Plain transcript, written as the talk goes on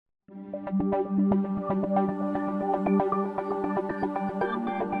Hi,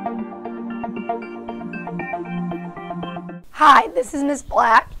 this is Ms.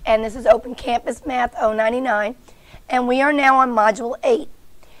 Black, and this is Open Campus Math 099, and we are now on Module 8,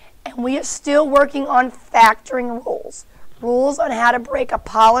 and we are still working on factoring rules on how to break a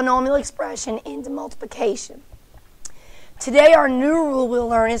polynomial expression into multiplication. Today our new rule we'll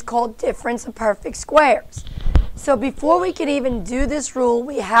learn is called difference of perfect squares. So before we can even do this rule,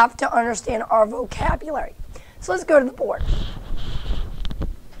 we have to understand our vocabulary. So let's go to the board.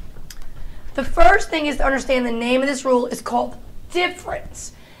 The first thing is to understand the name of this rule is called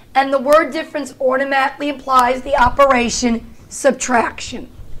difference. And the word difference automatically implies the operation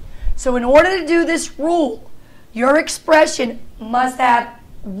subtraction. So in order to do this rule, your expression must have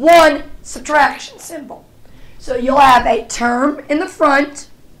one subtraction symbol. So you'll have a term in the front,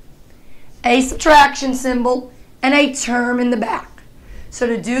 a subtraction symbol, and a term in the back. So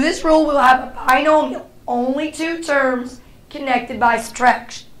to do this rule, we'll have a binomial, only two terms connected by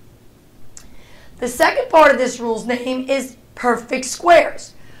subtraction. The second part of this rule's name is perfect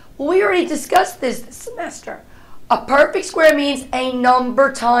squares. Well, we already discussed this semester. A perfect square means a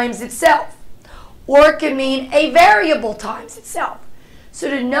number times itself, or it can mean a variable times itself. So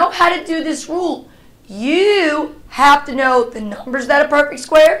to know how to do this rule, you have to know the numbers that are perfect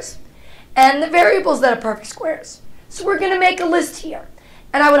squares and the variables that are perfect squares. So we're going to make a list here.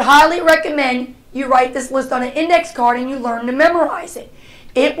 And I would highly recommend you write this list on an index card and you learn to memorize it.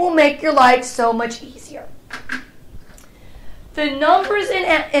 It will make your life so much easier. The numbers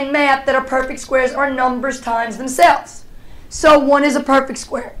in math that are perfect squares are numbers times themselves. So 1 is a perfect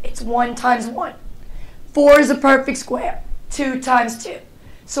square. It's 1 times 1. 4 is a perfect square. 2 times 2.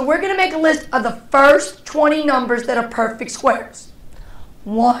 So we're going to make a list of the first 20 numbers that are perfect squares.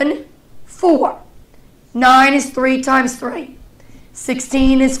 1, 4. 9 is 3 times 3.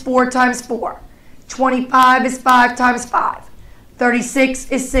 16 is 4 times 4. 25 is 5 times 5.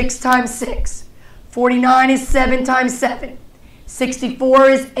 36 is 6 times 6. 49 is 7 times 7. 64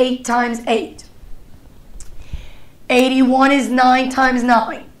 is 8 times 8. 81 is 9 times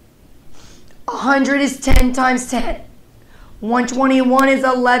 9. 100 is 10 times 10. 121 is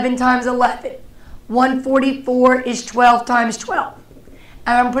 11 times 11. 144 is 12 times 12.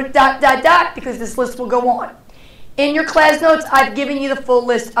 And I'm going to put dot, dot, dot because this list will go on. In your class notes, I've given you the full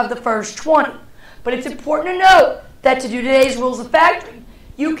list of the first 20. But it's important to note that to do today's rules of factoring,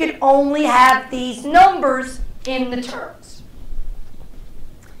 you can only have these numbers in the terms.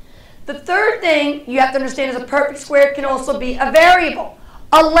 The third thing you have to understand is a perfect square can also be a variable,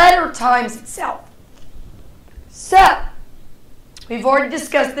 a letter times itself. So, we've already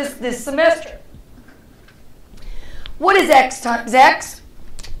discussed this semester. What is x times x?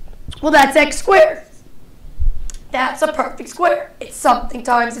 Well, that's x squared. That's a perfect square. It's something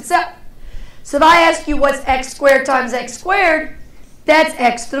times itself. So if I ask you what's x squared times x squared, that's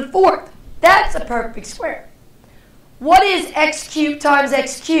x to the 4th. That's a perfect square. What is x cubed times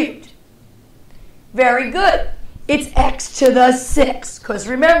x cubed? Very good. It's x to the 6th. Because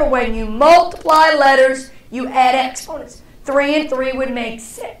remember, when you multiply letters, you add exponents. 3 and 3 would make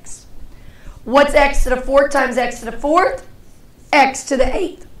 6. What's x to the 4th times x to the 4th? X to the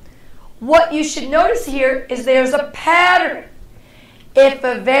 8th. What you should notice here is there's a pattern. If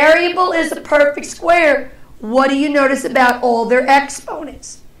a variable is a perfect square, what do you notice about all their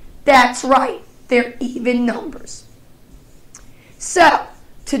exponents? That's right, they're even numbers. So,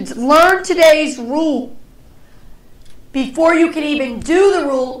 to learn today's rule, before you can even do the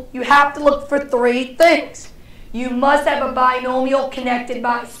rule, you have to look for 3 things. You must have a binomial connected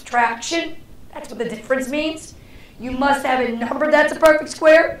by subtraction. That's what the difference means. You must have a number that's a perfect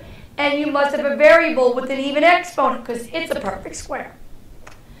square. And you must have a variable with an even exponent because it's a perfect square.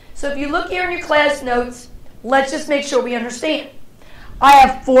 So if you look here in your class notes, let's just make sure we understand. I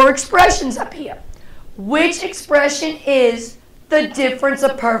have 4 expressions up here. Which expression is the difference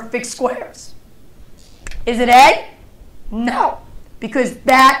of perfect squares? Is it A? No, because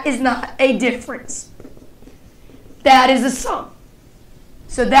that is not a difference. That is a sum.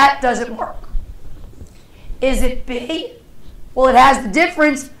 So that doesn't work. Is it B? Well, it has the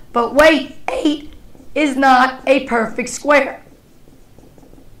difference, but wait, 8 is not a perfect square.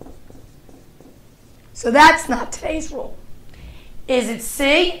 So that's not today's rule. Is it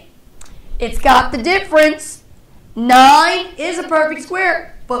C? It's got the difference. 9 is a perfect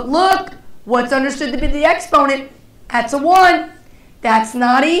square. But look, what's understood to be the exponent? That's a 1. That's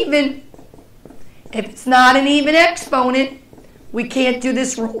not even. If it's not an even exponent, we can't do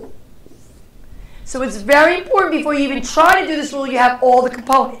this rule. So it's very important before you even try to do this rule, you have all the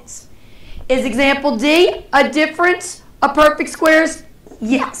components. Is example D a difference of perfect squares?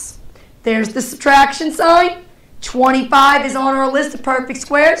 Yes. There's the subtraction sign. 25 is on our list of perfect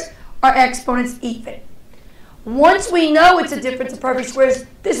squares. Our exponent's even. Once we know it's a difference of perfect squares,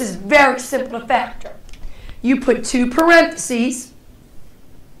 this is very simple to factor. You put 2 parentheses,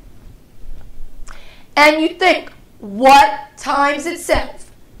 and you think, what times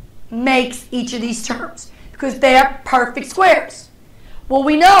itself makes each of these terms? Because they are perfect squares. Well,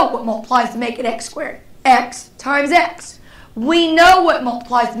 we know what multiplies to make it x squared. X times x. We know what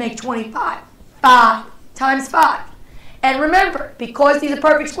multiplies to make 25. 5 times 5. And remember, because these are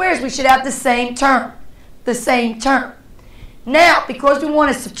perfect squares, we should have the same term. The same term. Now, because we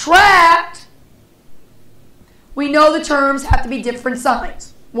want to subtract, we know the terms have to be different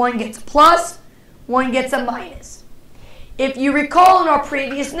signs. One gets a plus, one gets a minus. If you recall in our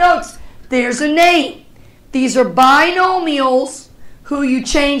previous notes, there's a name. These are binomials who you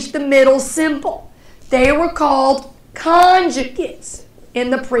changed the middle symbol. They were called conjugates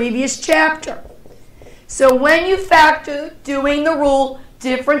in the previous chapter. So when you factor doing the rule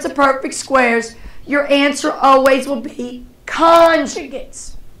difference of perfect squares, your answer always will be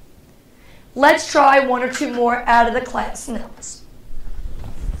conjugates. Let's try 1 or 2 more out of the class notes.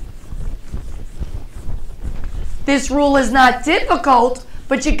 This rule is not difficult,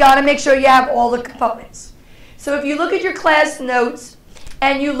 but you got to make sure you have all the components. So if you look at your class notes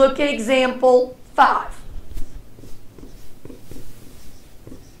and you look at example 5.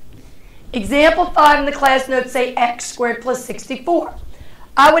 Example 5 in the class notes say x squared plus 64.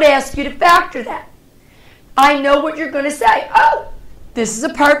 I would ask you to factor that. I know what you're going to say. Oh, this is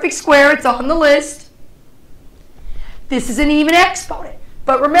a perfect square. It's on the list. This is an even exponent.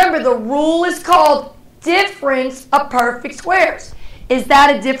 But remember, the rule is called difference of perfect squares. Is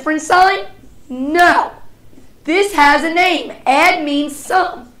that a different sign? No. This has a name. Add means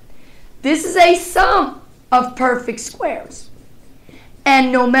sum. This is a sum of perfect squares.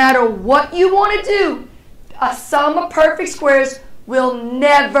 And no matter what you want to do, a sum of perfect squares will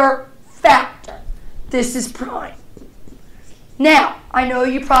never factor. This is prime. Now, I know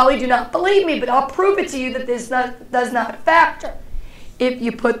you probably do not believe me, but I'll prove it to you that this does not factor. If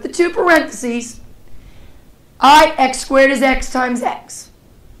you put the 2 parentheses, x squared is x times x.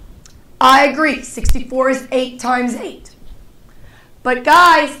 I agree, 64 is 8 times 8. But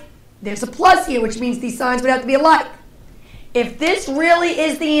guys, there's a plus here, which means these signs would have to be alike. If this really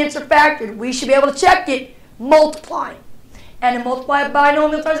is the answer factored, we should be able to check it multiplying. And to multiply a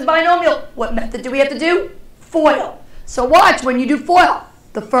binomial times a binomial, what method do we have to do? FOIL. So watch, when you do FOIL,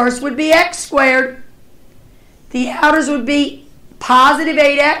 the first would be x squared. The outers would be positive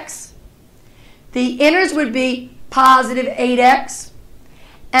 8x. The inners would be positive 8x.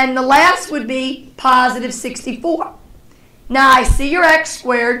 And the last would be positive 64. Now I see your x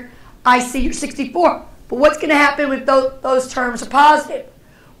squared, I see your 64. But what's going to happen when those terms are positive?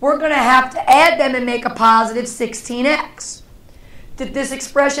 We're going to have to add them and make a positive 16x. Did this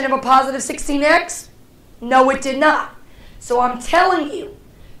expression have a positive 16x? No, it did not. So I'm telling you,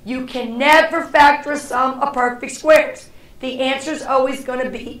 you can never factor a sum of perfect squares. The answer is always going to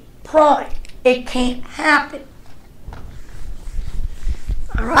be prime. It can't happen.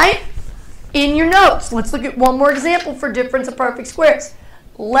 All right? In your notes, let's look at one more example for difference of perfect squares.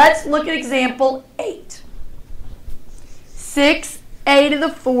 Let's look at example 8. 6a to the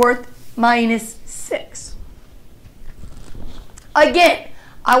 4th minus 6. Again,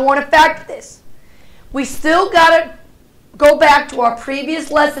 I want to factor this. We still got to go back to our previous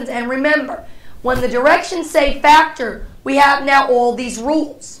lessons and remember, when the directions say factor, we have now all these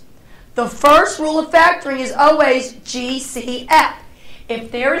rules. The first rule of factoring is always GCF. If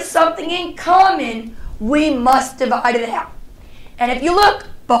there is something in common, we must divide it out. And if you look,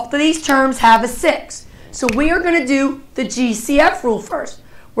 both of these terms have a 6. So we are going to do the GCF rule first.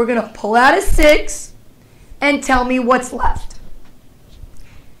 We're going to pull out a 6 and tell me what's left.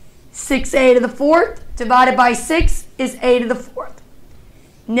 6a to the 4th divided by 6 is a to the 4th.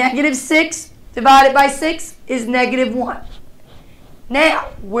 Negative 6 divided by 6 is negative 1. Now,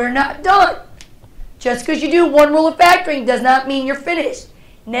 we're not done. Just because you do one rule of factoring does not mean you're finished.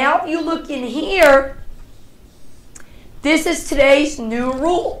 Now, if you look in here, this is today's new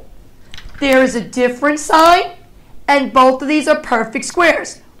rule. There is a different sign, and both of these are perfect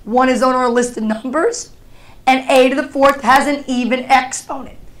squares. One is on our list of numbers, and a to the 4th has an even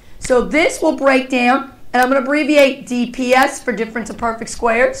exponent. So this will break down, and I'm going to abbreviate DPS for difference of perfect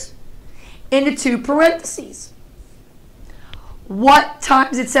squares, into 2 parentheses. What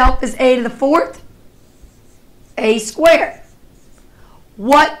times itself is a to the 4th? A squared.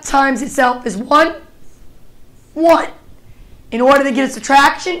 What times itself is 1? 1. In order to get a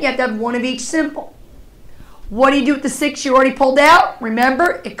subtraction, you have to have one of each symbol. What do you do with the 6 you already pulled out?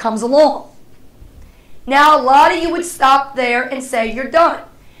 Remember, it comes along. Now, a lot of you would stop there and say you're done.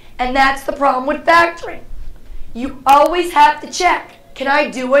 And that's the problem with factoring. You always have to check, can I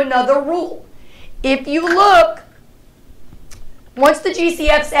do another rule? If you look, once the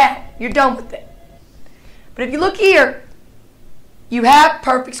GCF's out, you're done with it. But if you look here, you have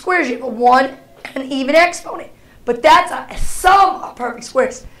perfect squares. You have a 1 and an even exponent. But that's a sum of perfect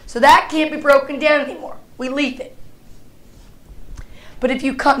squares. So that can't be broken down anymore. We leave it. But if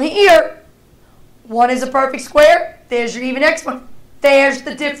you come here, 1 is a perfect square. There's your even exponent. There's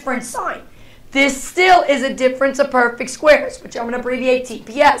the difference sign. This still is a difference of perfect squares, which I'm going to abbreviate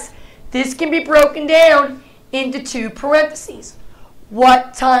TPS. This can be broken down into 2 parentheses.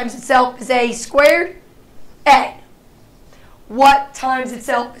 What times itself is a squared? A. What times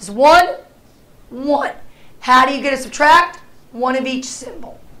itself is 1? 1. How do you get a subtract? 1 of each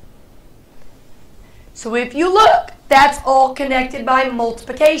symbol. So if you look, that's all connected by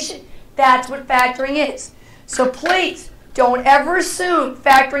multiplication. That's what factoring is. So please, don't ever assume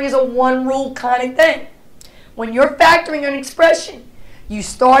factoring is a one rule kind of thing. When you're factoring an expression, you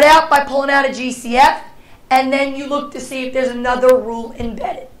start out by pulling out a GCF, and then you look to see if there's another rule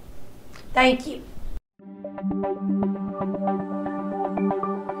embedded. Thank you.